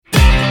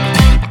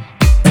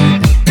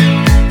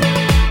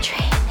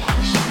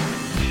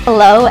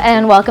Hello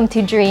and welcome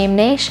to Dream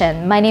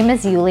Nation. My name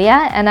is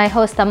Yulia and I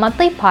host a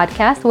monthly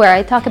podcast where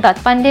I talk about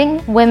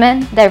funding,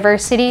 women,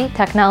 diversity,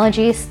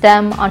 technology,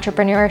 STEM,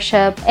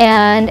 entrepreneurship,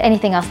 and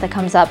anything else that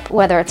comes up,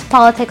 whether it's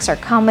politics or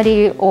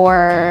comedy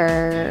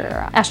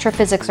or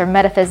astrophysics or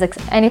metaphysics.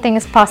 Anything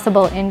is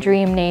possible in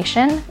Dream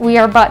Nation. We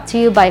are brought to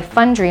you by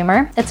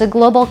Fundreamer. It's a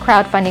global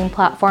crowdfunding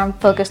platform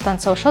focused on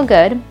social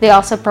good. They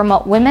also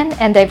promote women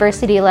and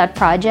diversity-led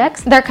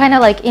projects. They're kind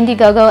of like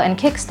Indiegogo and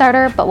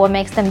Kickstarter, but what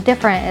makes them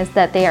different is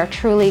that they are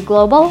truly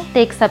global.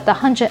 They accept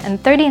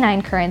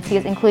 139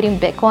 currencies, including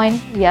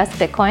Bitcoin. Yes,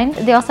 Bitcoin.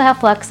 They also have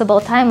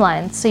flexible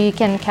timelines, so you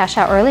can cash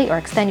out early or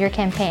extend your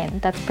campaign.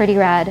 That's pretty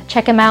rad.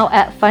 Check them out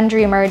at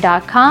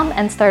fundreamer.com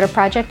and start a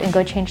project and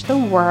go change the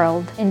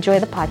world. Enjoy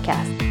the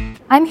podcast.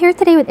 I'm here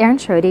today with Erin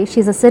Schrody.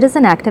 She's a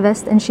citizen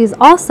activist, and she's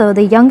also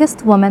the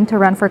youngest woman to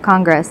run for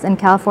Congress in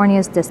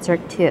California's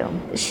District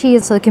 2. She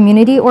is a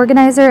community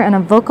organizer and a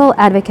vocal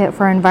advocate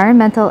for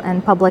environmental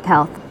and public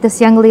health.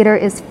 This young leader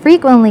is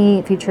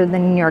frequently featured in the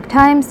New York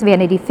Times,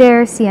 Vanity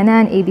Fair,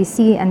 CNN,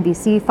 ABC,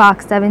 NBC,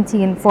 Fox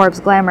 17, Forbes,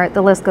 Glamour,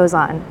 the list goes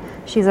on.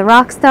 She's a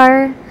rock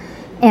star,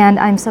 and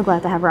I'm so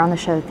glad to have her on the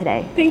show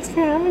today. Thanks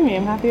for having me.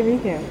 I'm happy to be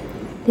here.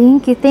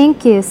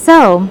 Thank you.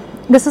 So,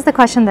 this is the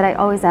question that I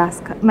always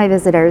ask my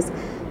visitors.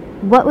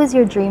 What was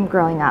your dream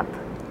growing up?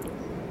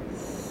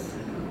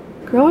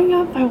 Growing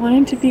up, I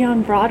wanted to be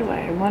on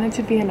Broadway. I wanted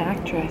to be an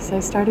actress.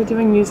 I started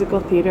doing musical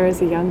theater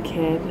as a young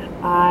kid.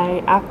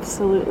 I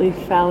absolutely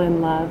fell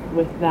in love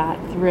with that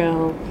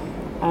thrill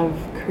of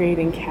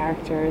creating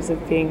characters,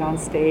 of being on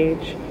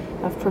stage,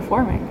 of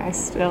performing. I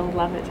still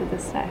love it to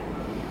this day.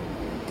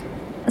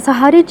 So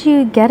how did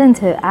you get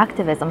into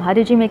activism? How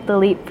did you make the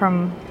leap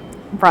from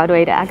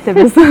Broadway to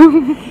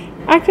activism?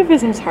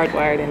 Activism's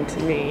hardwired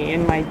into me,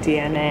 in my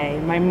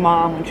DNA. My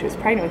mom, when she was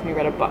pregnant with me,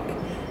 read a book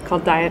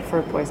called Diet for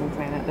a Poison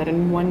Planet that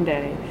in one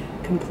day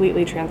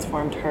completely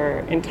transformed her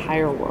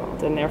entire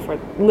world, and therefore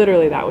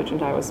literally that which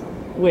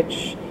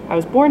I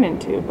was born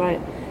into. But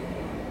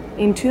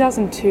in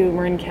 2002,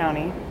 Marin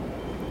County,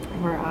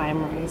 where I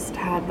am raised,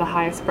 had the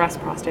highest breast,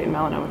 prostate, and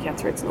melanoma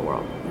cancer rates in the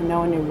world, and no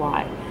one knew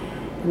why.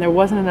 And there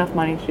wasn't enough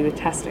money to do the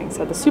testing,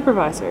 so the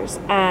supervisors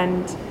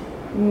and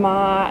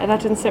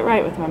that didn't sit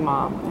right with my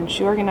mom, and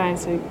she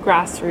organized a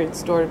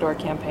grassroots door-to-door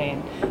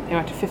campaign. They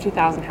went to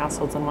 50,000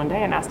 households in one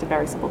day and asked a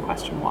very simple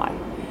question: why?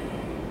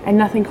 And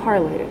nothing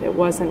correlated. It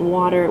wasn't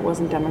water, it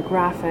wasn't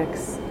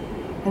demographics.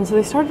 And so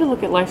they started to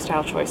look at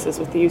lifestyle choices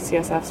with the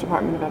UCSF's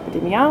Department of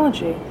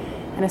Epidemiology,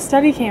 and a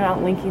study came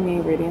out linking the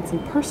ingredients in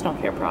personal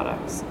care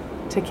products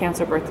to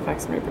cancer, birth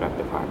defects, and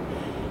reproductive harm.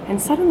 And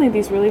suddenly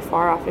these really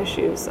far-off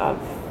issues of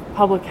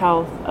public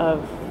health,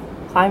 of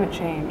climate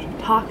change,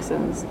 of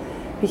toxins,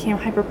 became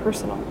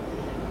hyper-personal.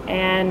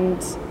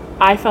 And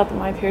I felt that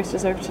my peers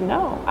deserved to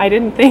know. I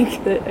didn't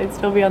think that I'd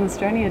still be on this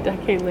journey a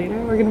decade later.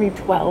 We're gonna be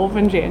 12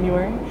 in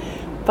January.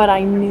 But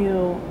I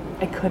knew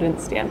I couldn't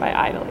stand by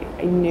idly.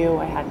 I knew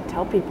I had to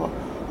tell people.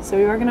 So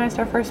we organized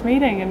our first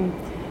meeting, and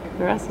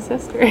the rest is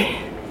history.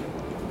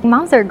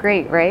 Moms are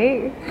great,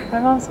 right?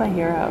 My mom's my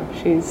hero.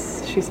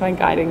 She's my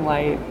guiding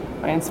light,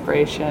 my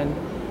inspiration.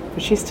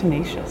 But she's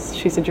tenacious.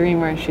 She's a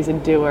dreamer, she's a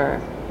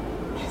doer.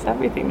 She's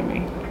everything to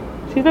me.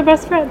 She's my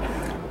best friend.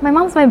 My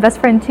mom's my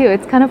best friend too.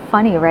 It's kind of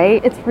funny,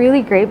 right? It's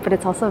really great, but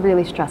it's also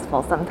really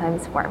stressful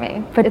sometimes for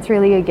me. But it's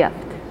really a gift.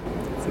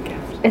 It's a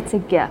gift. It's a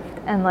gift.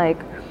 And like,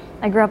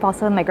 I grew up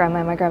also with my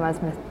grandma. My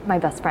grandma's my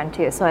best friend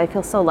too. So I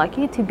feel so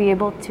lucky to be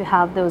able to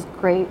have those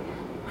great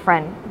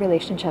friend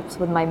relationships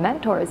with my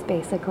mentors,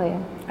 basically.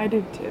 I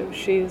do too.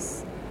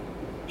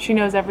 She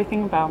knows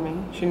everything about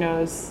me. She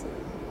knows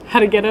how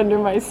to get under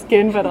my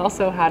skin, but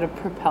also how to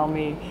propel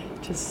me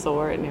to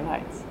soar at new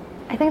heights.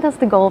 I think that's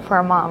the goal for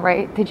a mom,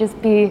 right? To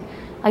just be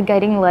a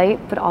guiding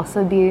light, but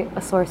also be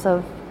a source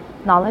of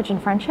knowledge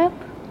and friendship.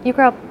 You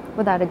grew up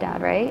without a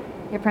dad, right?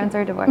 Your parents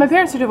are divorced. My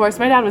parents are divorced.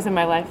 My dad was in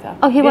my life, though.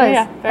 Oh, he was?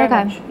 Yeah, very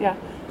much. Yeah.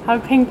 How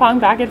ping pong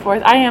back and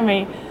forth. I am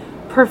a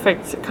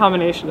perfect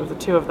combination of the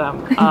two of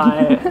them.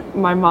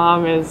 My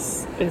mom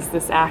is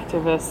this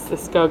activist,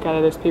 this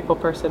go-getter, this people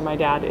person. My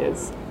dad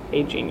is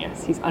a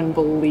genius. He's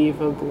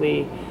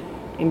unbelievably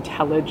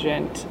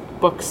intelligent,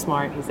 book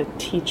smart. He's a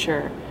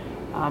teacher.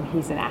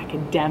 He's an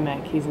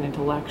academic. He's an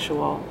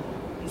intellectual.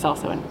 He's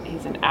also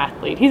he's an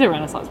athlete. He's a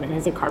Renaissance man.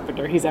 He's a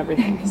carpenter. He's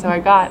everything. So I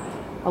got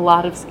a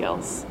lot of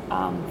skills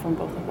from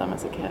both of them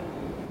as a kid.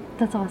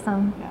 That's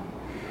awesome. Yeah.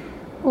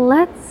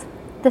 Let's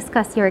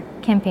discuss your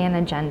campaign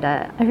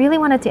agenda. I really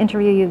wanted to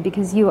interview you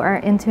because you are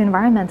into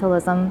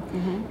environmentalism.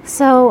 Mm-hmm.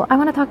 So I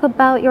want to talk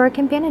about your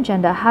campaign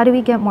agenda. How do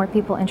we get more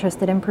people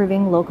interested in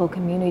improving local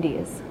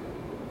communities?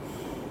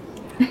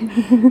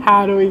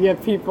 How do we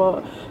get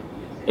people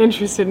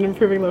interested in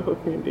improving local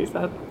communities?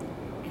 That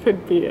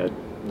could be a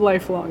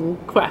lifelong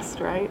quest,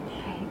 right?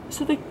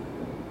 So the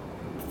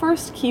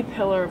first key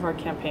pillar of our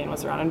campaign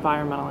was around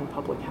environmental and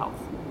public health.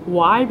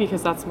 Why?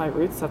 Because that's my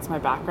roots, that's my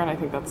background. I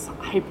think that's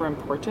hyper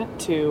important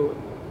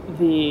to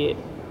the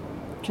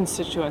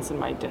constituents in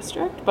my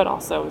district, but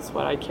also is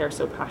what I care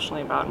so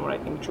passionately about and what I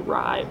think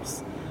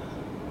drives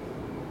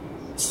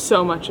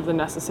so much of the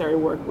necessary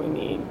work we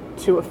need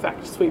to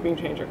affect sweeping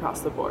change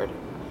across the board.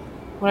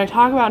 When I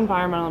talk about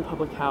environmental and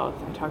public health,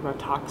 I talk about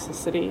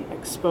toxicity,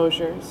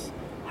 exposures,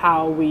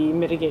 how we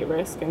mitigate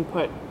risk and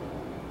put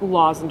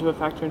laws into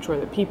effect to ensure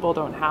that people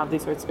don't have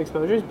these sorts of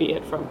exposures, be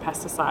it from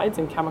pesticides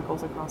and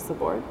chemicals across the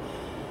board.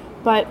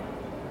 But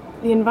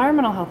the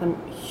environmental health,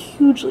 I'm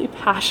hugely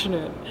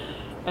passionate,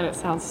 and it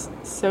sounds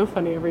so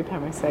funny every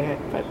time I say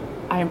it, but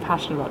I am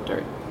passionate about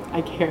dirt.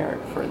 I care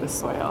for the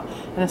soil.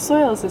 And the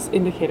soil is this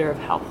indicator of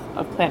health,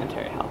 of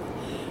planetary health.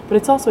 But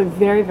it's also a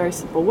very, very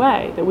simple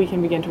way that we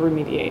can begin to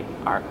remediate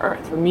our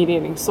earth,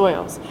 remediating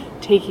soils,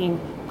 taking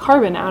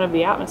carbon out of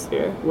the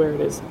atmosphere where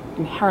it is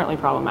inherently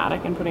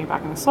problematic and putting it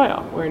back in the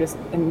soil where it is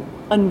an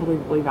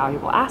unbelievably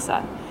valuable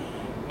asset.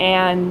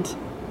 And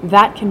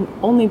that can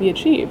only be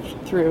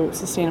achieved through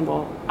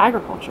sustainable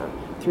agriculture,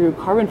 through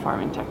carbon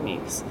farming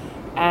techniques.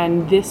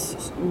 And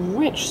this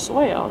rich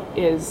soil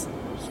is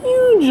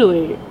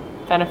hugely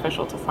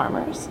beneficial to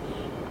farmers.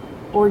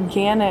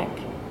 Organic,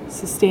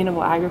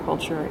 sustainable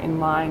agriculture in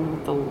line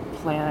with the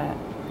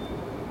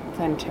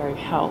planetary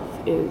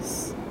health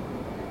is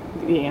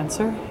the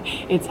answer.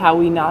 It's how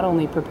we not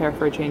only prepare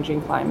for a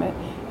changing climate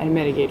and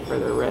mitigate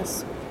further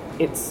risk,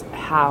 it's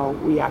how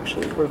we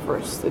actually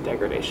reverse the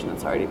degradation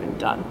that's already been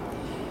done.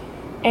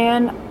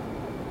 And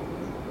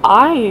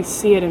I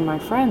see it in my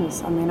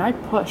friends. I mean, I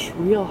push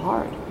real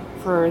hard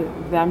for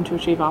them to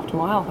achieve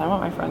optimal health. I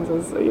want my friends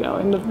as,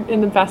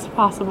 in the best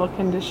possible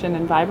condition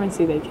and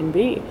vibrancy they can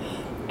be.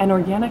 And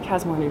organic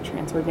has more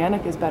nutrients.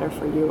 Organic is better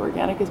for you.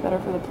 Organic is better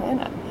for the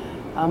planet.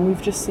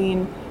 We've just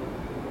seen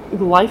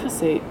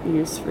glyphosate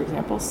use, for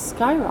example,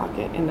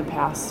 skyrocket in the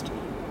past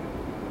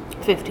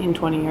 15,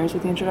 20 years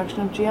with the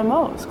introduction of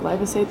GMOs.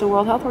 Glyphosate, the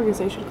World Health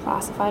Organization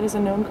classified as a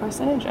known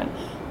carcinogen.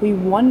 We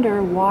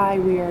wonder why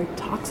we are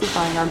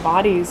toxifying our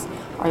bodies,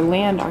 our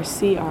land, our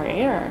sea, our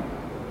air.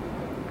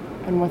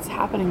 And what's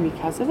happening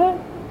because of it?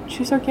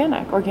 Choose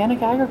organic.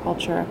 Organic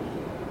agriculture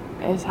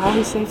is how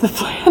we save the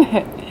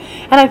planet.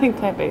 And I think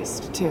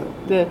plant-based too.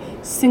 The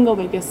single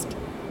biggest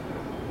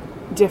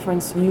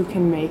difference you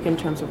can make in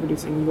terms of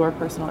reducing your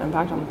personal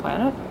impact on the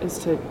planet is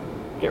to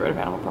get rid of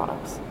animal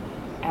products.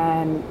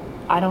 And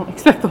I don't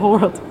expect the whole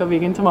world to go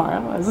vegan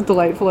tomorrow, as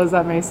delightful as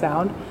that may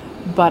sound,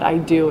 but I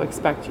do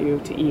expect you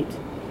to eat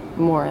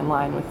more in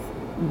line with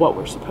what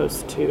we're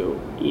supposed to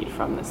eat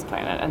from this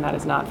planet, and that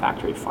is not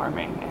factory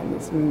farming and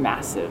these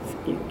massive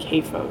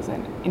CAFOs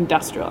and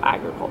industrial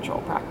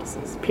agricultural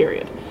practices,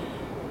 period.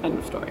 End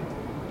of story.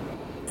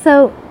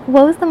 So,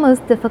 what was the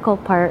most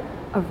difficult part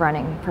of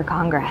running for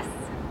Congress?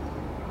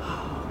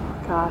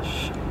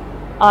 Gosh,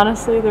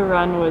 honestly, the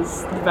run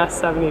was the best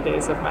 70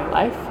 days of my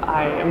life.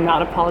 I am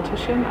not a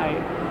politician. I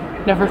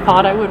never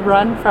thought I would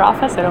run for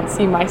office. I don't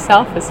see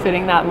myself as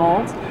fitting that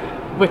mold,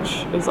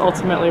 which is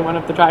ultimately one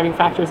of the driving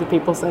factors that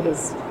people said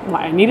is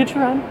why I needed to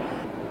run.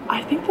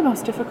 I think the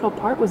most difficult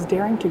part was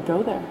daring to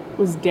go there,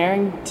 was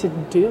daring to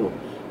do.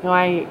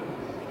 I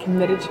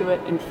committed to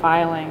it in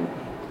filing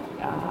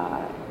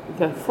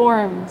the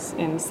forms,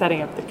 in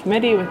setting up the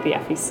committee with the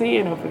FEC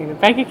and opening the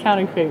bank account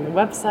and creating the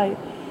website.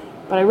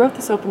 But I wrote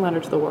this open letter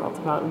to the world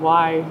about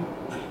why,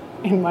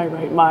 in my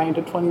right mind,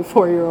 a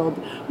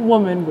 24-year-old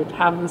woman would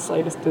have the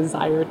slightest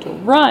desire to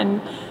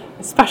run,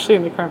 especially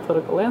in the current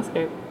political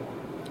landscape.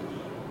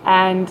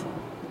 And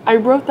I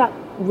wrote that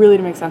really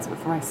to make sense of it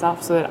for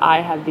myself so that I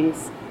had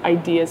these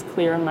ideas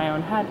clear in my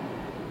own head.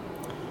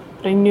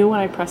 But I knew when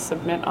I pressed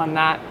submit on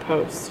that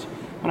post,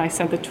 when I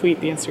sent the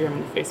tweet, the Instagram,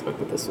 and the Facebook,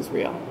 that this was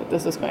real, that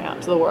this was going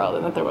out to the world,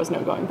 and that there was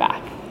no going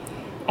back.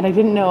 And I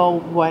didn't know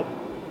what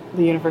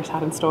the universe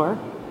had in store.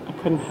 I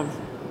couldn't have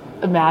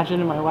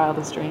imagined in my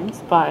wildest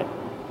dreams, but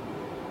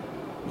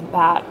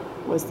that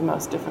was the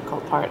most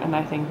difficult part. And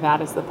I think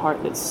that is the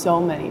part that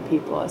so many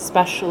people,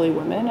 especially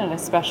women and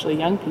especially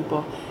young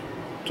people,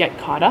 get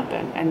caught up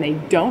in, and they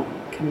don't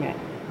commit.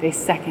 They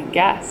second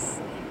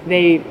guess.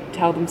 They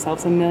tell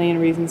themselves a million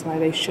reasons why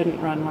they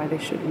shouldn't run, why they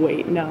should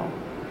wait. No.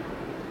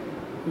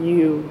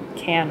 You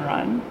can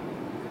run,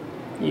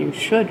 you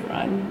should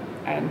run,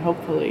 and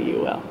hopefully you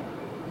will.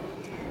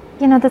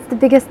 That's the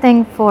biggest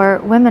thing for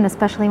women,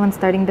 especially when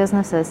starting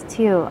businesses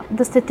too.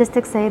 The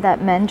statistics say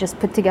that men just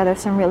put together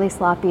some really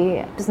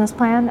sloppy business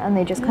plan and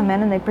they just come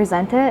in and they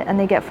present it and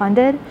they get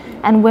funded.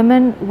 And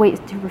women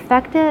wait to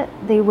perfect it,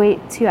 they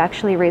wait to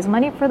actually raise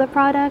money for the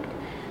product,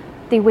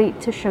 they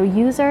wait to show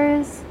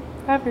users.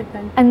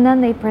 Everything. And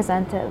then they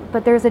present it.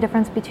 But there's a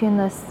difference between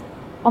this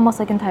almost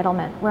like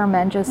entitlement, where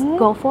men just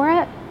go for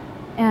it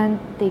and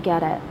they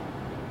get it.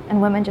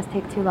 And women just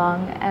take too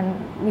long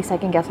and we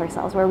second guess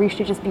ourselves, where we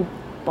should just be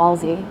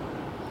ballsy.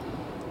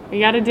 You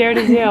gotta dare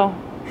to do.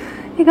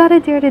 You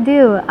gotta dare to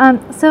do.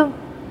 So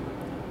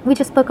we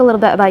just spoke a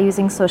little bit about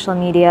using social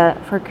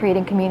media for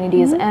creating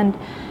communities, and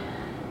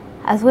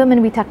as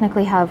women, we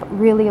technically have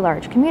really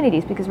large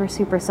communities because we're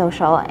super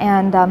social.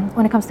 And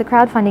when it comes to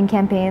crowdfunding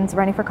campaigns,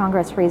 running for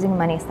Congress, raising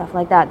money, stuff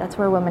like that, that's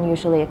where women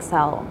usually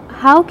excel.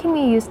 How can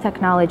we use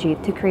technology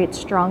to create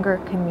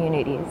stronger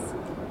communities?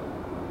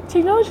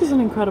 Technology is an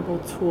incredible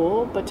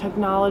tool, but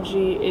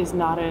technology is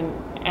not an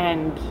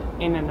end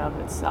in and of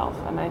itself.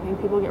 And I think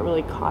people get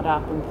really caught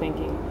up in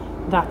thinking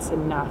that's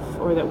enough,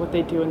 or that what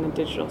they do in the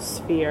digital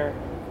sphere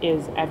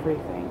is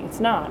everything. It's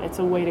not. It's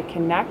a way to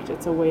connect,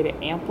 it's a way to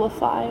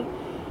amplify,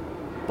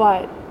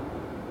 but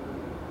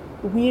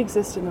we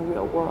exist in the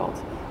real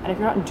world. And if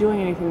you're not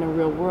doing anything in the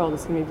real world,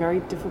 it's going to be very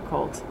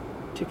difficult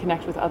to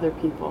connect with other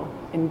people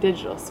in the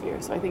digital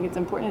sphere. So I think it's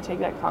important to take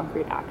that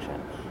concrete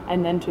action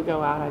and then to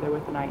go out either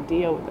with an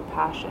idea, with a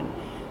passion,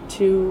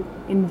 to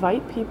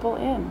invite people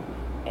in.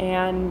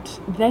 And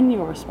then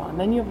you'll respond.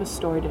 Then you have a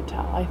story to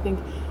tell. I think,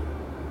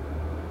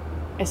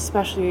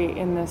 especially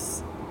in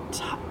this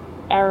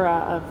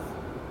era of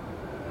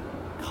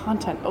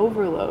content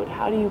overload,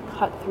 how do you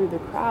cut through the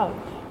crowd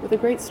with a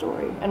great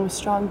story and with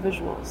strong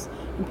visuals?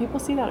 And people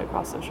see that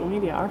across social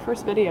media. Our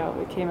first video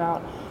that came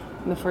out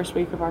in the first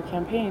week of our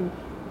campaign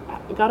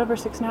got over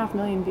 6.5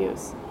 million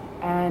views.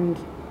 And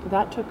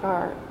that took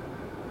our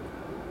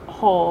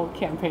whole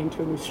campaign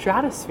to a new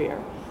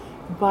stratosphere.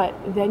 But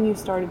then you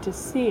started to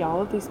see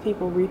all of these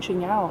people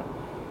reaching out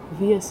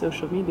via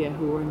social media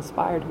who were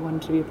inspired, who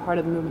wanted to be a part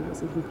of the movement. It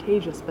wasn't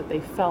contagious, but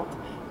they felt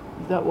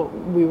that what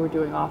we were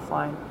doing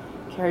offline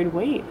carried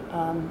weight.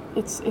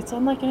 It's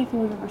unlike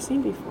anything we've ever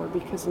seen before,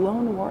 because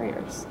lone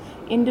warriors,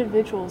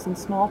 individuals in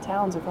small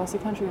towns across the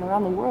country and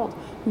around the world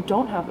who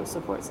don't have those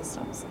support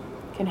systems,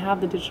 can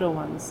have the digital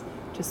ones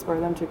to spur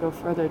them to go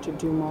further, to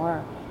do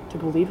more, to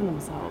believe in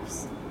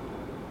themselves.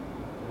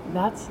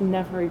 That's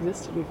never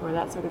existed before,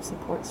 that sort of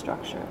support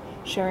structure.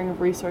 Sharing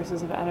of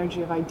resources, of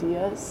energy, of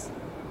ideas,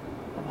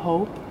 of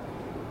hope.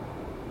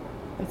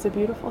 It's a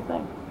beautiful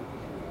thing.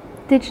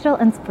 Digital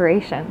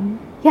inspiration.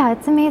 Yeah,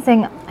 it's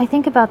amazing. I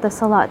think about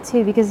this a lot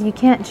too, because you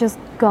can't just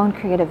go and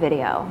create a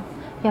video.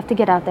 You have to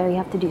get out there, you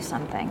have to do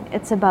something.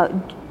 It's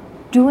about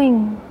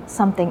doing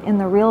something in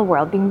the real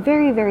world, being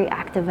very, very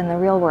active in the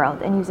real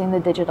world and using the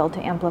digital to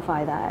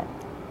amplify that.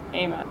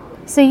 Amen.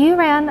 So you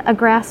ran a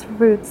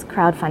grassroots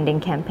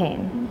crowdfunding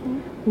campaign.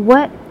 Mm-hmm.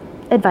 What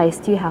advice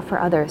do you have for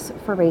others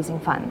for raising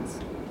funds?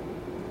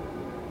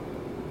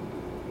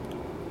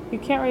 You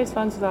can't raise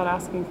funds without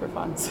asking for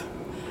funds.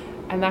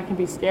 And that can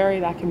be scary,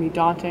 that can be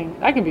daunting,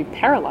 that can be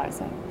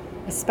paralyzing,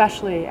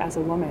 especially as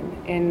a woman.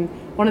 In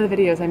one of the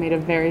videos, I made a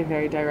very,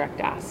 very direct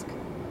ask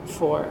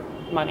for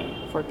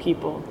money, for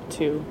people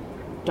to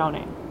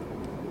donate.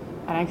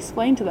 And I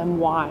explained to them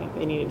why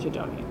they needed to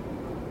donate.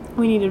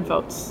 We needed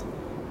votes.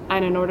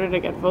 And in order to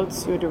get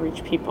votes, you had to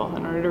reach people.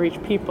 In order to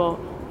reach people,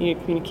 you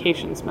needed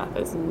communications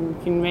methods. And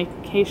in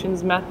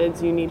communications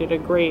methods, you needed a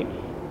great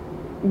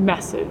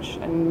message.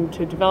 And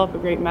to develop a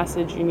great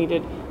message, you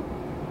needed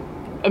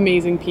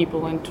amazing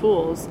people and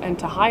tools. And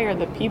to hire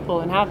the people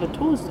and have the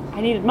tools,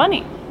 I needed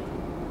money.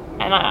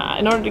 And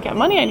in order to get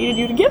money, I needed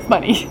you to give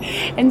money.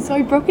 And so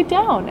I broke it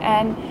down.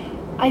 And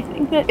I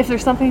think that if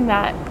there's something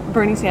that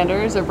Bernie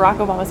Sanders or Barack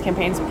Obama's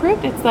campaigns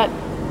proved, it's that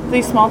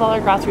these small dollar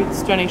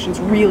grassroots donations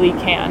really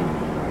can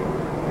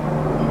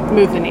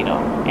move the needle.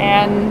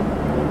 And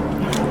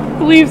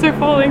the leaves are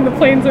falling, the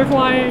planes are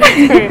flying.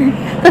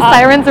 The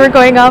sirens were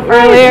going off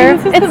earlier.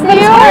 It's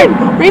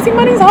hard. Raising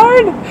money's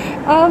hard.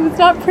 It's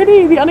not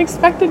pretty. The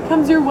unexpected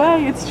comes your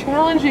way. It's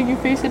challenging. You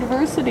face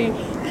adversity.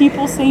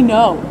 People say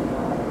no.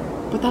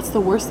 But that's the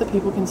worst that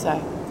people can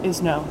say,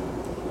 is no.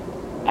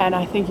 And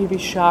I think you'd be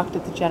shocked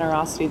at the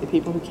generosity of the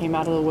people who came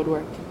out of the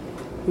woodwork,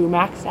 who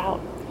maxed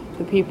out,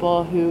 the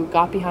people who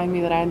got behind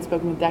me that I hadn't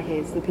spoken in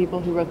decades, the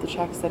people who wrote the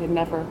checks that had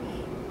never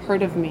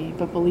heard of me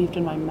but believed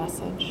in my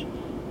message.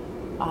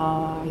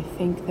 I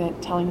think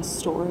that telling a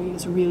story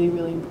is really,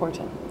 really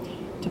important,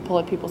 to pull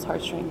at people's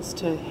heartstrings,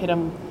 to hit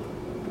them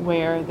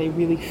where they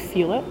really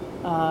feel it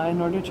in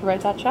order to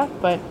write that check.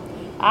 But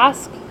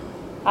ask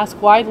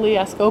widely,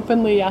 ask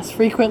openly, ask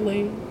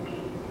frequently,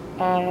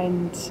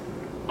 and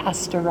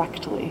ask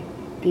directly,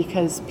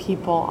 because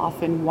people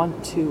often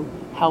want to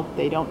help,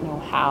 they don't know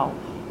how.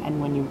 And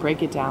when you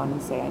break it down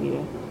and say, I need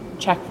a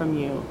check from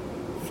you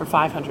for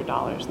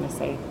 $500, and they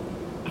say,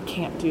 I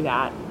can't do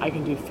that, I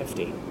can do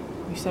 50.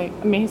 You say,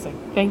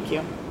 amazing, thank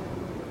you.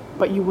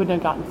 But you wouldn't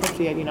have gotten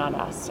 50 had you not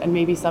asked. And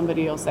maybe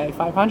somebody will say,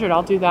 500,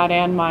 I'll do that,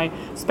 and my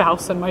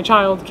spouse and my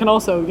child can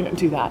also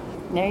do that.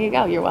 There you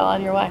go, you're well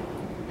on your way.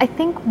 I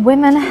think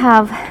women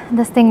have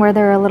this thing where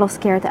they're a little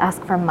scared to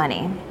ask for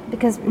money,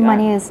 because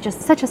money is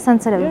just such a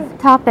sensitive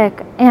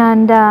topic.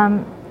 And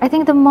I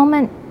think the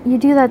moment you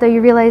do that, though, you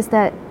realize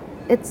that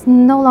it's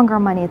no longer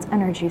money, it's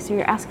energy. So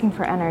you're asking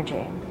for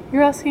energy.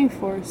 You're asking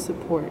for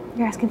support.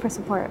 You're asking for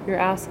support. You're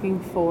asking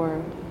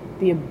for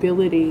the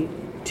ability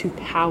to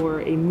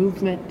power a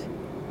movement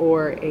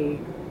or a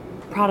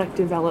product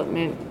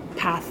development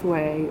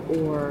pathway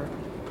or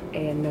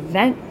an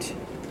event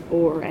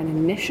or an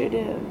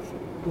initiative,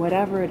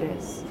 whatever it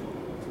is.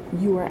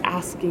 You are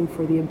asking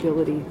for the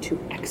ability to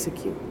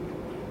execute.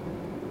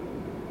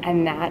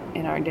 And that,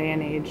 in our day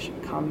and age,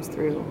 comes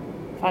through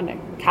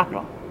funding,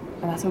 capital.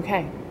 And that's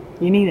okay.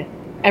 You need it.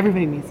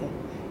 Everybody needs it.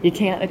 You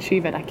can't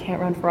achieve it. I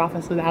can't run for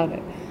office without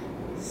it.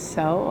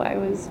 So I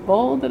was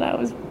bold and I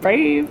was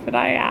brave and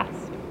I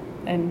asked.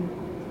 And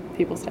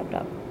people stepped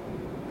up.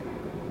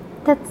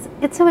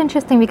 It's so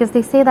interesting because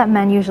they say that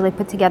men usually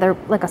put together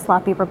like a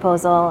sloppy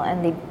proposal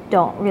and they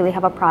don't really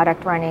have a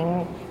product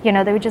running. You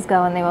know, they would just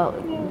go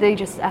and they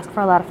just ask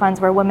for a lot of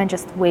funds, where women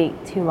just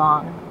wait too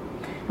long.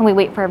 And we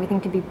wait for everything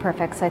to be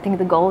perfect. So I think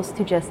the goal is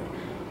to just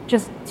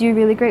do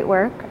really great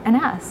work and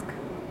ask.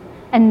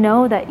 And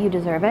know that you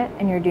deserve it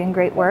and you're doing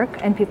great work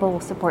and people will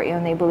support you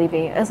and they believe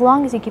in you as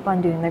long as you keep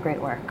on doing the great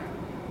work.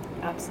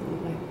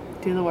 Absolutely.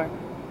 Do the work.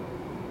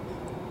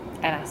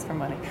 And ask for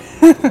money.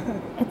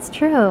 It's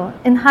true.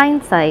 In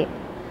hindsight,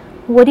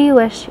 what do you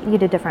wish you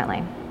did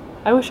differently?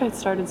 I wish I'd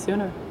started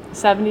sooner.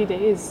 70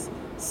 days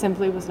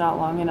simply was not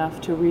long enough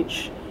to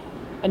reach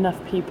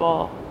enough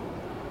people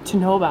to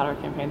know about our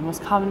campaign. The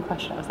most common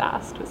question I was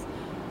asked was,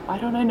 why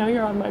don't I know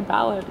you're on my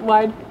ballot?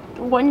 Why?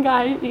 One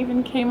guy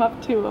even came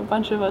up to a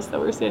bunch of us that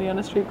were standing on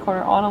a street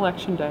corner on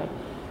election day,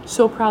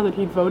 so proud that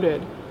he'd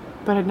voted,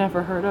 but had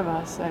never heard of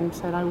us, and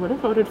said, I would have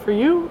voted for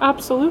you,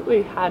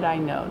 absolutely, had I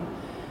known.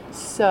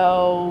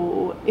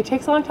 So it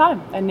takes a long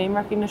time, and name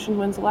recognition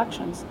wins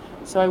elections.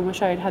 So I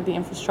wish I had had the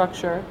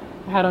infrastructure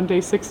I had on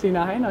day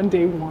 69, on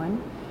day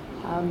one.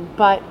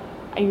 But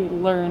I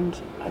learned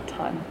a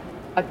ton.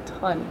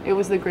 It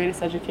was the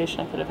greatest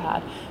education I could have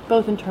had,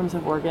 both in terms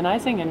of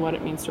organizing and what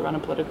it means to run a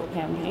political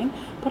campaign,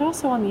 but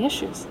also on the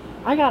issues.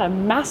 I got a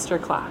master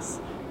class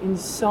in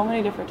so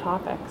many different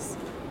topics.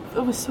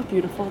 It was so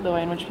beautiful, the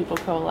way in which people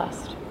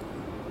coalesced.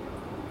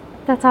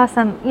 That's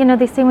awesome. You know,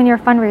 they say when you're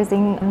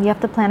fundraising, you have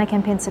to plan a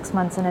campaign 6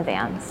 months in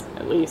advance.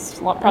 At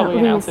least. Probably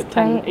announce it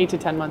 8 to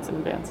 10 months in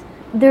advance.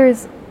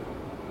 There's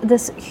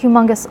this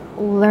humongous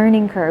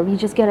learning curve. You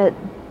just get a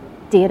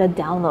data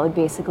download,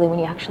 basically, when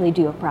you actually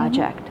do a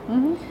project.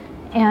 Mm-hmm.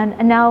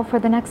 And now for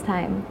the next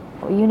time,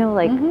 you know,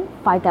 like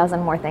 5,000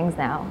 more things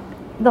now.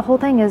 The whole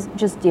thing is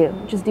just do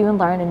and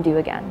learn and do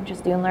again.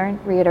 Just do and learn,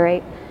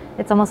 reiterate.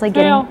 It's almost like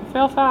fail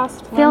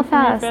fast. Fail learn from your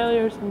fast.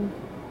 failures and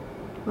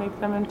make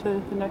them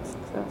into the next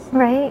success.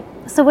 Right.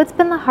 So what's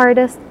been the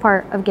hardest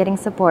part of getting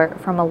support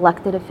from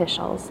elected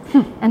officials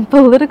and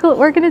political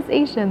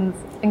organizations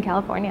in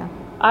California?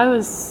 I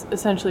was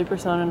essentially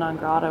persona non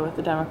grata with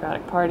the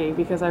Democratic Party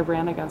because I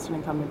ran against an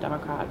incumbent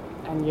Democrat,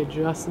 and you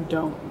just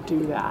don't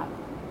do that.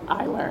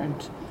 I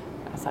learned,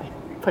 as I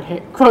put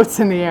quotes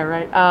in the air,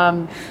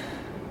 right?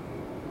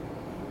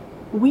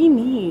 We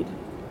need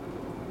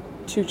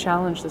to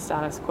challenge the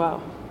status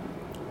quo.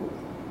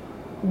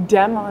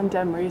 Dem on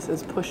dem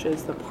races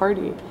pushes the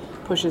party,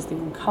 pushes the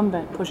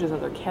incumbent, pushes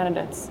other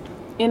candidates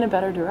in a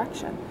better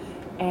direction.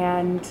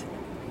 And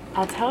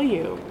I'll tell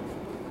you,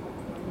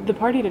 the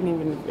party didn't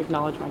even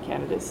acknowledge my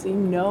candidacy.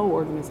 No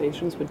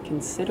organizations would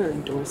consider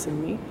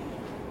endorsing me.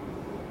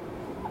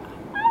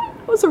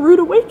 It was a rude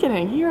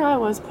awakening. Here I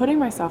was putting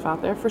myself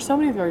out there for so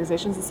many of the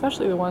organizations,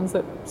 especially the ones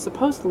that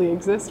supposedly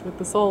exist with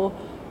the sole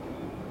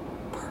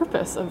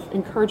purpose of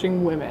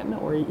encouraging women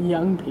or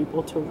young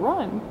people to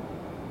run.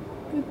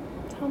 They'd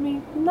tell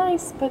me,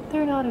 nice, but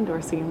they're not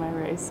endorsing in my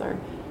race, or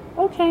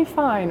okay,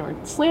 fine, or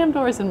slam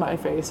doors in my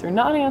face, or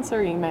not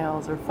answer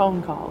emails or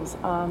phone calls.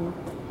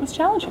 It was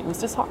challenging, it was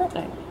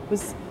disheartening. It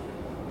was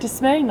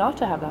dismaying not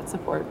to have that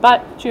support.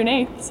 But June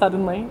 8th,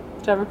 suddenly,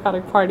 the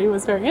Democratic Party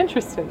was very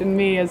interested in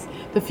me as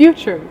the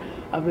future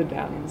of the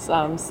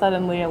Dems.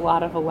 Suddenly, a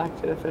lot of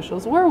elected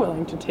officials were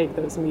willing to take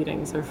those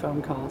meetings or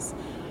phone calls.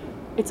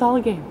 It's all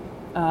a game,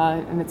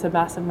 and it's a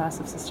massive,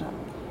 massive system.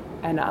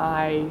 And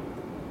I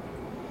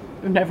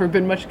have never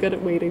been much good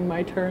at waiting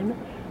my turn,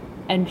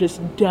 and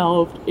just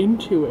delved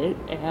into it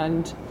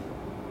and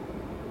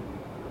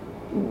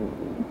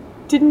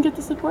didn't get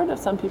the support of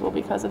some people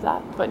because of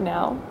that. But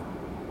now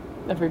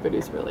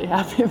everybody's really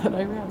happy that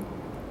I ran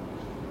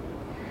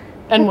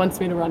and wants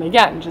me to run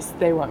again. Just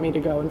they want me to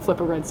go and flip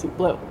a red suit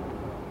blue.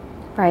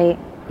 Right.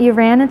 You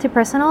ran into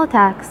personal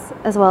attacks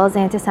as well as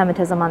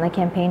anti-Semitism on the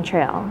campaign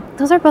trail.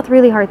 Those are both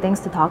really hard things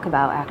to talk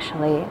about,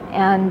 actually.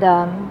 And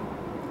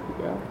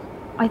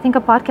I think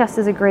a podcast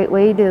is a great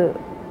way to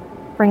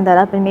bring that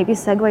up and maybe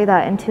segue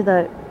that into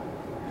the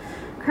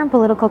current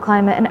political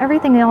climate and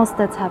everything else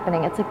that's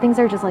happening. It's like things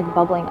are just like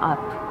bubbling up.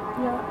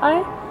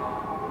 Yeah,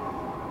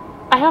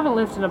 I haven't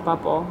lived in a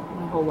bubble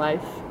my whole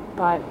life,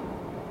 but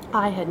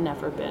I had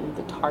never been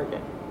the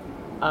target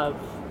of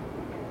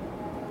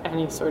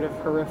any sort of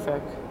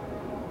horrific,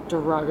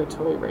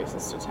 derogatory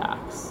racist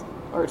attacks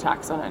or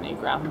attacks on any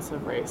grounds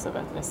of race, of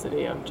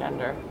ethnicity, of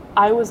gender.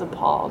 I was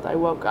appalled. I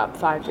woke up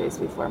 5 days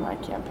before my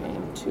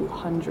campaign to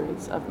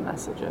hundreds of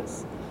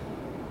messages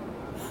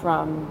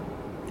from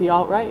the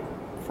alt-right,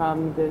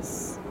 from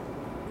this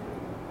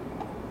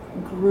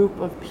group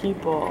of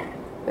people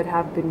that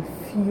have been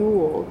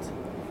fueled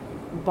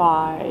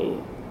by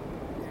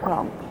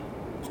Trump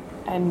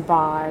and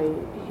by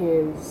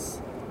his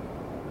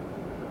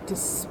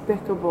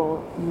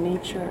despicable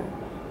nature,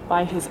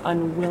 by his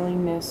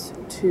unwillingness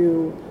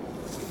to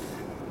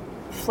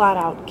flat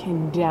out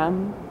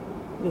condemn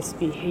this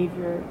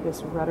behavior,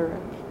 this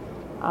rhetoric.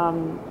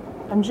 I'm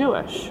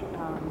Jewish.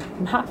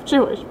 I'm half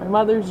Jewish. My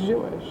mother's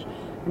Jewish.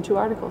 And 2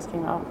 articles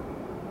came out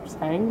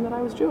saying that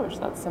I was Jewish.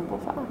 That's a simple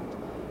fact.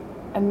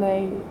 And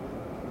they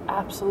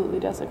absolutely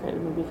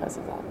desecrated me because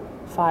of that.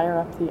 Fire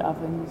up the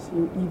ovens,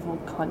 you evil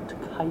cunt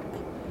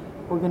kike.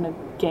 We're gonna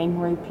gang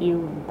rape you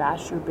and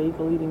bash your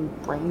bagel-eating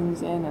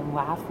brains in and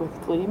laugh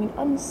with glee. I mean,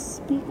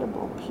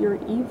 unspeakable, pure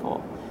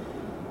evil.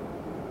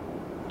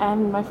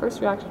 And my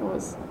first reaction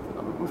was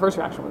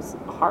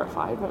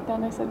horrified, but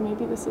then I said,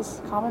 maybe this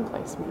is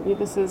commonplace. Maybe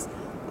this is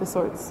the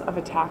sorts of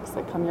attacks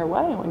that come your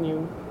way when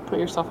you put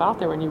yourself out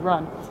there, when you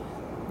run.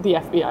 The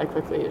FBI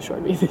quickly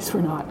assured me these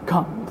were not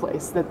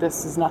commonplace, that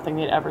this is nothing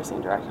they'd ever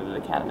seen directed at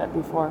a candidate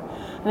before,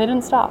 and they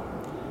didn't stop.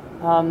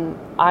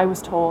 I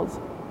was told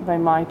by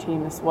my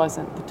team this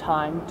wasn't the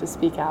time to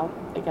speak out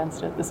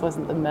against it. This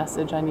wasn't the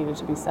message I needed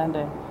to be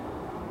sending.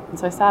 And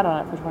so I sat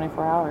on it for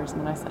 24 hours,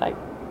 and then I said, I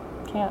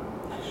can't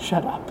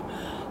shut up.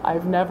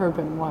 I've never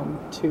been one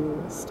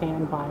to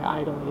stand by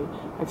idly.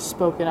 I've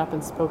spoken up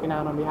and spoken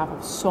out on behalf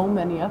of so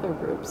many other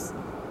groups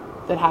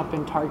that have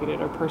been targeted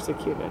or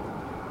persecuted.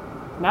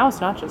 Now it's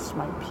not just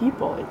my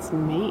people, it's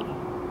me.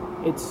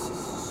 It's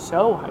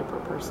so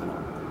hyper-personal.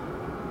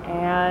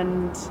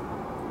 And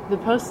the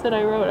post that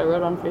I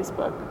wrote on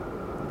Facebook,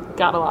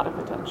 got a lot of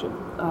attention,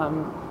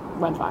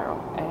 went viral,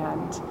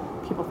 and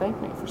people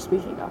thanked me for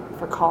speaking up,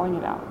 for calling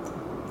it out.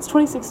 It's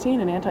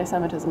 2016 and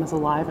anti-Semitism is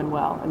alive and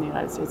well in the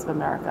United States of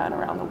America and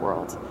around the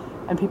world,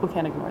 and people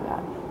can't ignore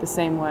that. The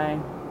same way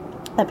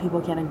that people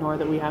can't ignore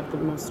that we have the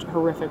most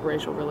horrific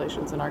racial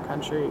relations in our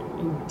country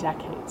in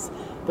decades.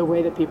 The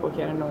way that people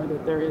can't ignore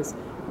that there is,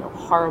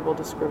 horrible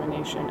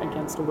discrimination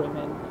against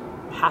women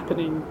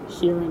happening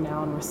here and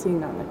now, and we're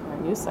seeing that in the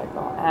current news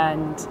cycle.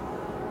 And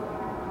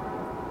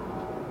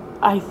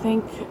I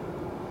think,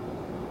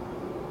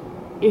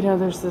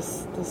 there's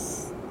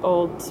this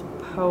old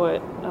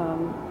poem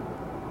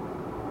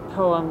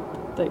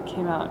that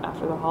came out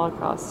after the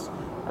Holocaust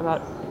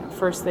about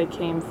first they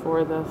came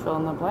for the fill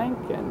in the blank,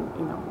 and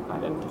I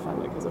didn't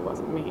defend it because it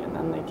wasn't me, and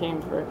then they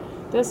came for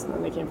this, and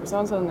then they came for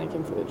so-and-so, and they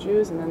came for the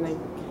Jews, and then they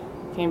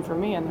came for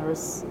me, and there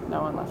was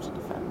no one left to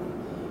defend me.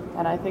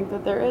 And I think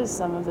that there is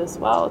some of this,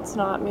 well, it's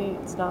not me,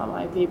 it's not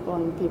my people,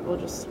 and people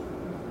just,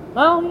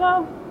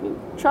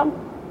 Trump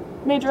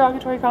made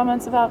derogatory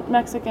comments about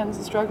Mexicans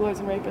as drug lords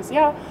and rapists.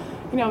 Yeah,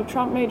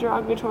 Trump made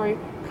derogatory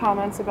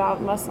comments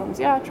about Muslims.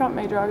 Yeah, Trump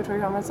made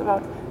derogatory comments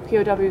about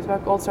POWs,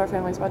 about Gold Star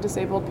families, about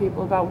disabled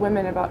people, about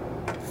women, about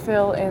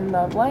fill in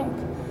the blank.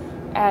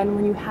 And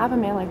when you have a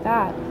man like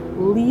that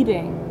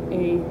leading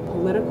a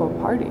political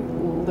party,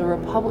 the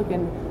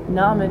Republican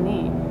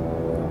nominee,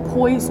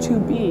 poised to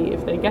be,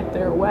 if they get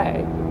their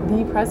way,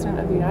 the president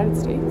of the United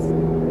States,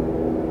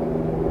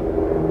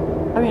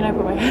 I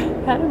put my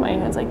head in my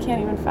hands. I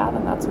can't even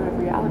fathom that sort of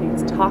reality.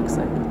 It's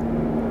toxic.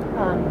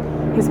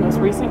 His most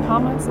recent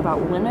comments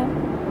about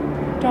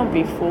women, don't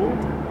be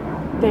fooled.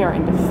 They are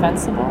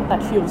indefensible.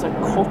 That fuels a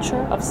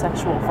culture of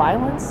sexual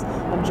violence,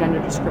 of gender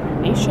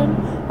discrimination,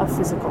 of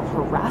physical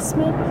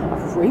harassment,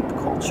 of rape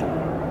culture.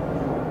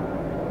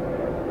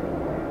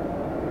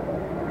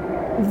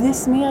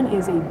 This man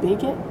is a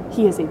bigot.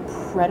 He is a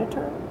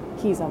predator.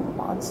 He's a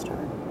monster.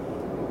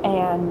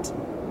 And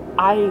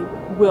I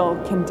will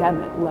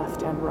condemn it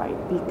left and right,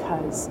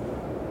 because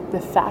the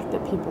fact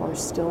that people are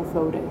still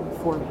voting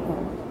for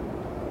him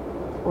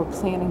or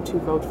planning to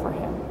vote for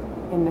him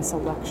in this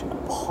election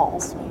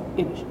appalls me.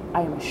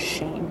 I am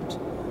ashamed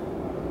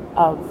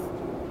of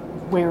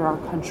where our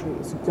country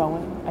is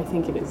going. I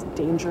think it is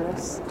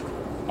dangerous.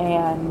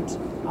 And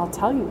I'll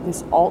tell you,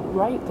 this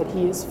alt-right that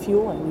he is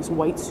fueling, these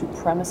white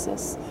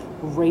supremacists,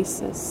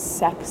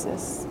 racists,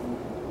 sexists,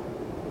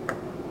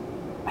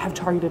 have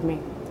targeted me.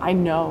 I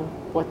know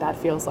what that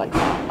feels like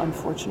now,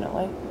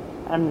 unfortunately,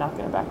 and I'm not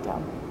going to back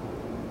down.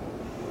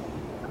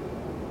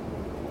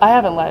 I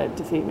haven't let it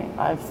defeat me.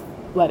 I've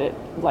let it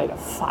light a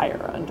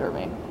fire under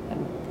me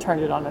and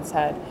turned it on its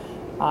head.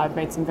 I've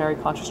made some very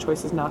conscious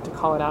choices not to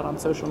call it out on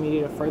social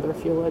media to further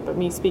fuel it, but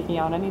me speaking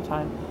out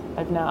anytime,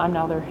 I'm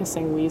now their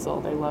hissing weasel.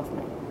 They love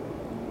me.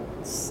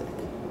 It's sick.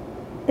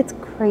 It's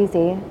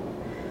crazy.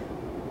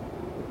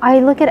 I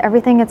look at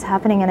everything that's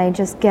happening and I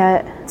just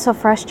get so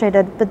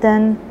frustrated, but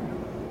then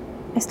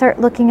I start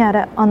looking at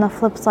it on the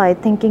flip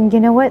side, thinking, you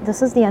know what,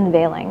 this is the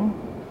unveiling.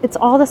 It's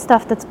all the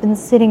stuff that's been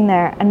sitting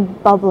there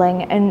and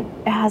bubbling, and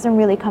it hasn't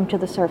really come to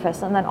the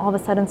surface, and then all of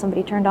a sudden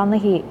somebody turned on the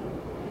heat,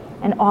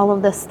 and all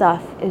of this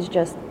stuff is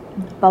just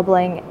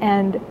bubbling,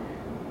 and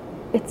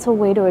it's a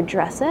way to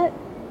address it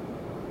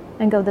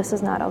and go, this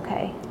is not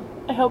okay.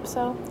 I hope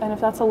so, and if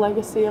that's a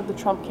legacy of the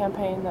Trump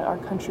campaign, that our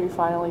country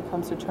finally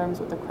comes to terms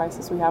with the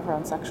crisis we have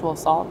around sexual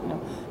assault.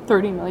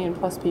 30 million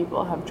plus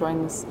people have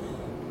joined this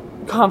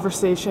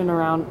conversation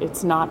around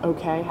it's not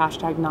okay,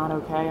 hashtag not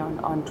okay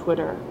on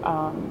Twitter.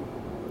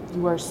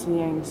 You are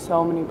seeing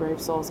so many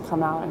brave souls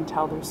come out and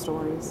tell their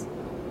stories.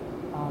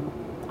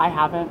 I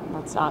haven't.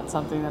 That's not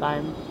something that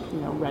I'm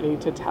ready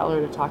to tell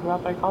or to talk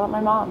about, but I called up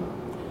my mom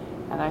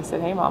and I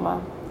said, hey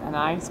mama, and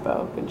I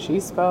spoke and she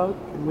spoke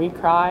and we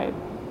cried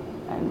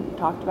and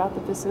talked about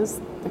that this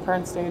is the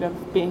current state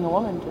of being a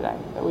woman today,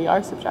 that we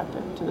are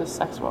subjected to this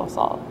sexual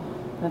assault,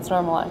 and it's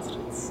normalized.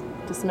 It's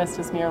dismissed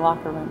as mere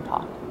locker room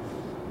talk.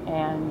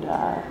 And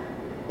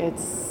it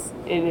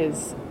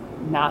is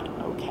not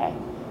okay.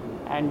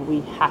 And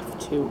we have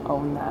to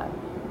own that.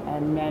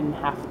 And men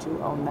have to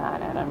own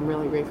that. And I'm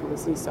really grateful to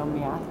see so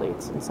many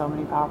athletes and so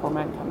many powerful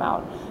men come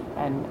out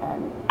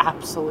and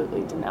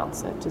absolutely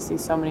denounce it. To see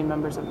so many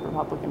members of the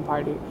Republican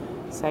Party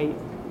say,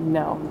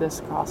 no,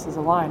 this crosses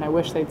a line. I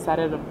wish they'd said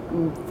it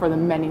for the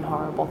many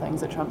horrible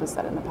things that Trump has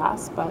said in the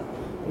past, but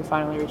we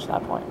finally reached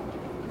that point.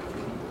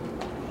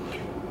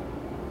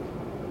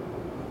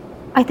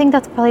 I think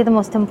that's probably the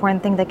most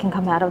important thing that can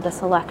come out of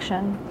this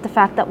election. The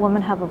fact that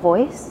women have a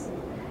voice,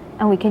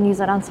 and we can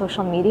use it on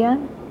social media,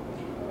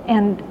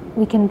 and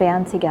we can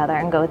band together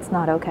and go, it's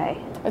not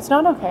okay. It's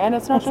not okay, and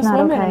it's not just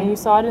women. Okay. I mean, you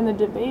saw it in the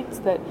debates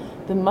that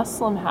the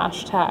Muslim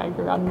hashtag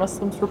around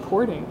Muslims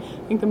reporting.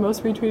 I think the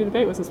most retweeted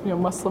debate was this,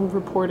 Muslims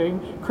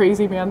reporting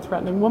crazy man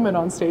threatening woman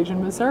on stage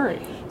in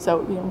Missouri.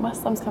 So,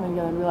 Muslims coming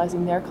together and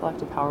realizing their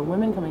collective power,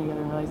 women coming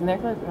together and realizing their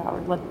collective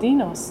power,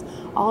 Latinos,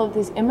 all of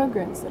these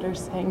immigrants that are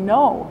saying,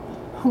 no,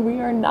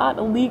 we are not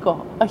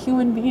illegal. A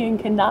human being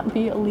cannot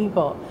be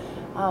illegal.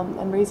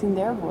 And raising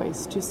their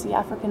voice, to see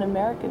African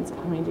Americans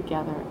coming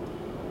together,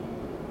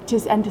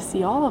 and to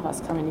see all of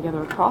us coming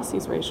together across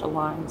these racial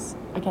lines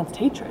against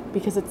hatred,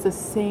 because it's the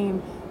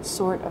same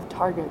sort of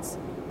targets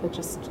that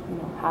just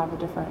have a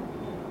different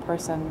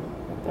person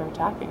that they're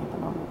attacking at the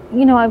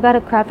moment. I've got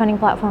a crowdfunding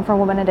platform for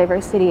women in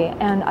diversity,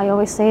 and I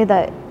always say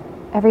that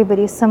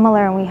everybody's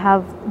similar and we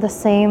have the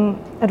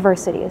same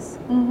adversities.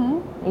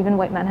 Mm-hmm. Even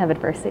white men have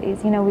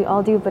adversities. We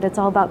all do, but it's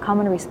all about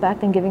common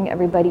respect and giving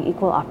everybody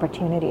equal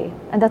opportunity.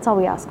 And that's all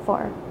we ask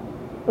for.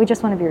 We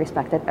just want to be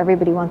respected.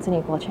 Everybody wants an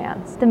equal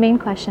chance. The main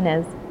question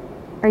is,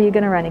 are you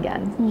going to run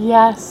again?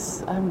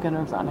 Yes, I'm going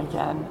to run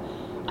again.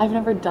 I've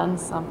never done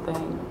something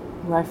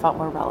where I felt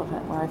more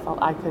relevant, where I felt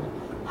I could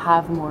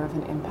have more of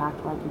an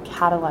impact, where I could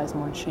catalyze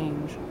more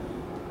change,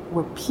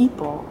 where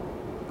people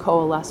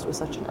coalesced with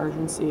such an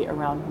urgency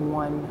around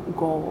one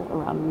goal,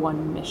 around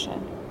one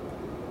mission.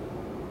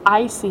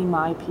 I see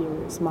my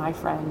peers, my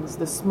friends,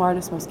 the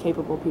smartest, most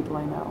capable people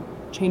I know,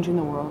 changing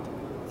the world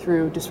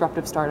through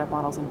disruptive startup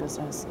models in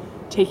business,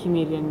 taking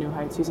media to new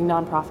heights, using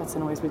nonprofits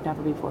in ways we've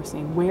never before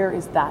seen. Where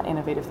is that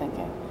innovative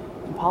thinking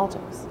in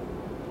politics?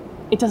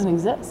 It doesn't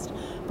exist.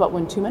 But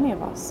when too many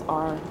of us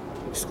are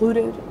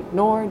excluded,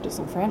 ignored,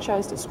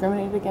 disenfranchised,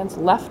 discriminated against,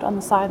 left on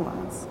the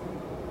sidelines,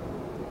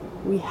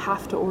 we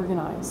have to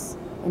organize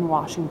in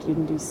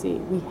Washington, D.C.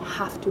 We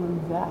have to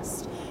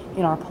invest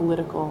in our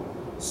political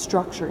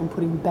structure, in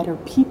putting better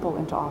people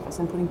into office,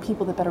 and putting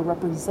people that better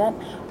represent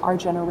our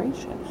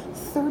generation.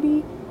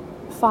 35%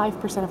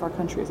 of our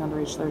country is under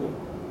age 30.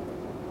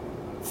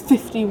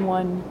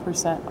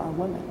 51% are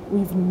women.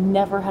 We've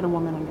never had a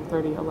woman under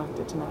 30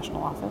 elected to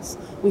national office.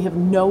 We have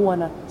no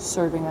one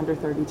serving under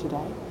 30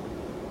 today.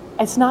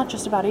 It's not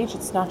just about age,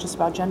 it's not just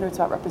about gender, it's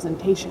about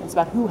representation. It's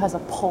about who has a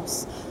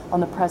pulse on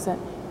the present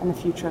and the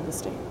future of the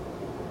state.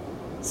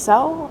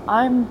 So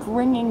I'm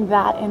bringing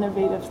that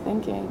innovative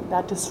thinking,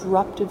 that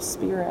disruptive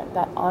spirit,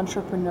 that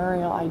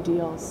entrepreneurial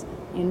ideals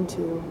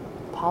into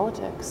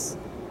politics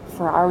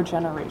for our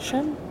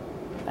generation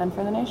and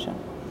for the nation.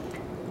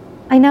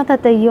 I know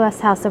that the U.S.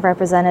 House of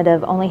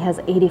Representatives only has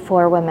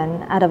 84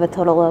 women out of a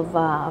total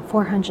of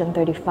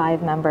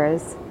 435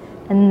 members,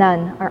 and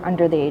none are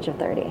under the age of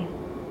 30.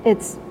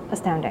 It's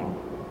astounding.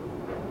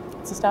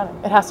 It's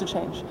astounding. It has to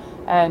change.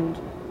 And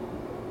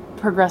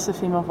progressive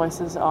female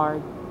voices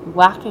are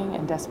lacking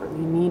and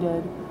desperately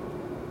needed.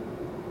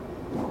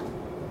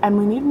 And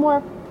we need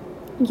more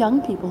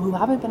young people who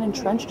haven't been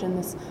entrenched in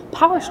this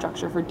power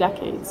structure for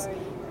decades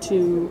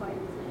to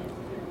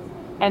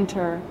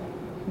enter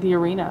the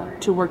arena,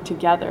 to work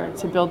together,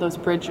 to build those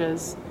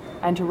bridges,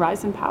 and to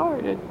rise in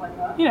power to,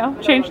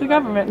 change the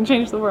government and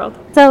change the world.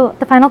 So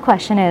the final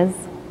question is,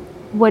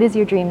 what is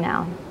your dream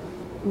now?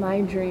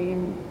 My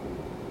dream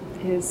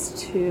is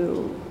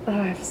to,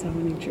 I have so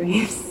many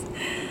dreams.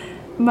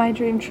 My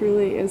dream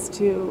truly is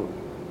to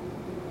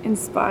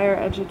inspire,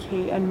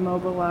 educate, and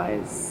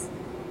mobilize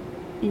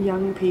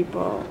young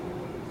people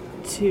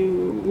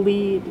to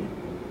lead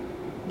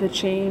the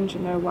change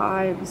in their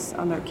lives,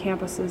 on their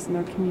campuses, and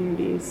their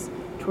communities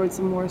towards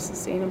a more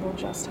sustainable,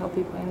 just,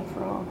 healthy planet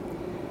for all.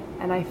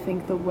 And I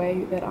think the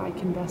way that I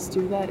can best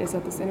do that is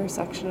at this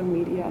intersection of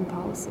media and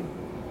policy.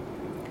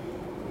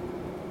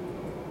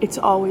 It's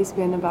always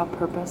been about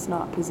purpose,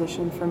 not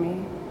position for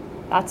me.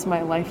 That's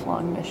my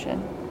lifelong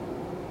mission.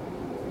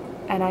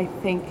 And I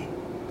think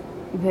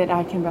that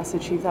I can best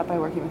achieve that by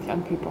working with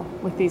young people,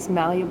 with these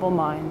malleable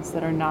minds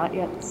that are not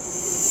yet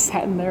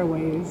set in their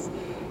ways,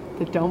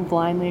 that don't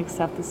blindly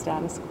accept the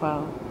status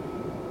quo.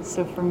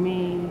 So for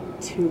me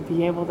to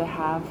be able to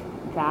have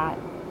that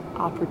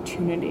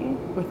opportunity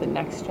with the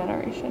next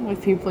generation,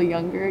 with people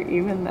younger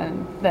even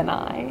than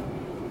I,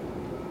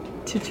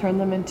 to turn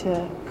them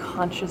into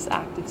conscious,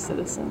 active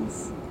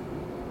citizens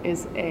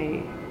is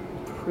a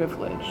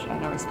privilege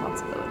and a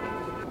responsibility.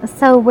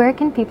 So where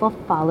can people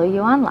follow you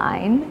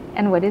online,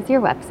 and what is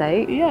your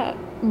website? Yeah,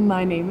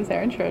 my name is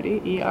Erin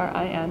Schrode,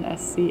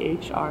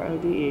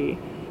 ErinSchrode,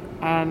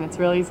 and it's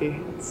real easy.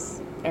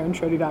 It's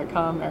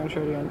ErinSchrode.com, Erin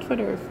Schrode on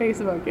Twitter,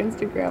 Facebook,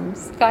 Instagram,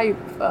 Skype,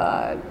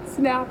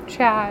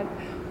 Snapchat,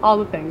 all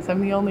the things.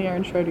 I'm the only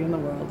Erin Schrody in the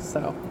world,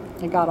 so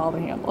I got all the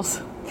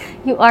handles.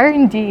 You are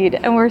indeed,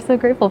 and we're so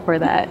grateful for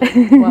that.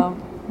 Well,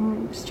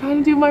 I'm just trying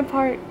to do my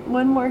part.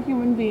 One more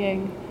human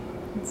being.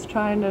 It's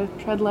trying to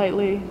tread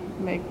lightly,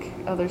 make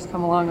others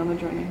come along on the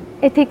journey.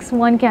 It takes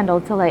one candle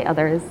to light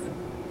others.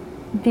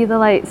 Be the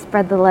light,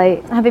 spread the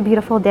light. Have a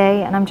beautiful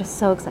day, and I'm just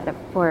so excited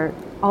for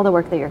all the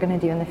work that you're going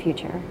to do in the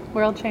future.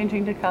 World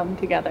changing to come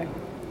together.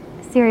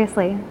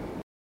 Seriously.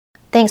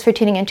 Thanks for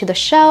tuning into the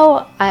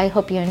show. I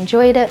hope you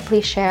enjoyed it.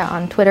 Please share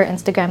on Twitter,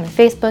 Instagram, and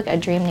Facebook at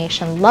Dream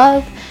Nation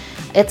Love.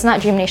 It's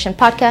not Dream Nation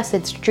Podcast,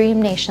 it's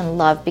Dream Nation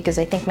Love, because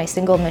I think my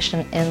single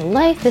mission in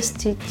life is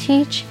to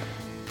teach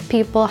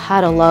people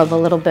how to love a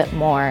little bit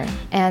more,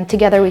 and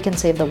together we can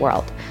save the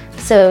world.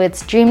 So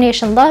it's Dream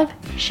Nation Love.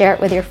 Share it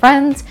with your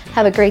friends.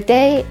 Have a great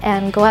day,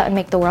 and go out and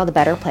make the world a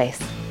better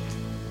place.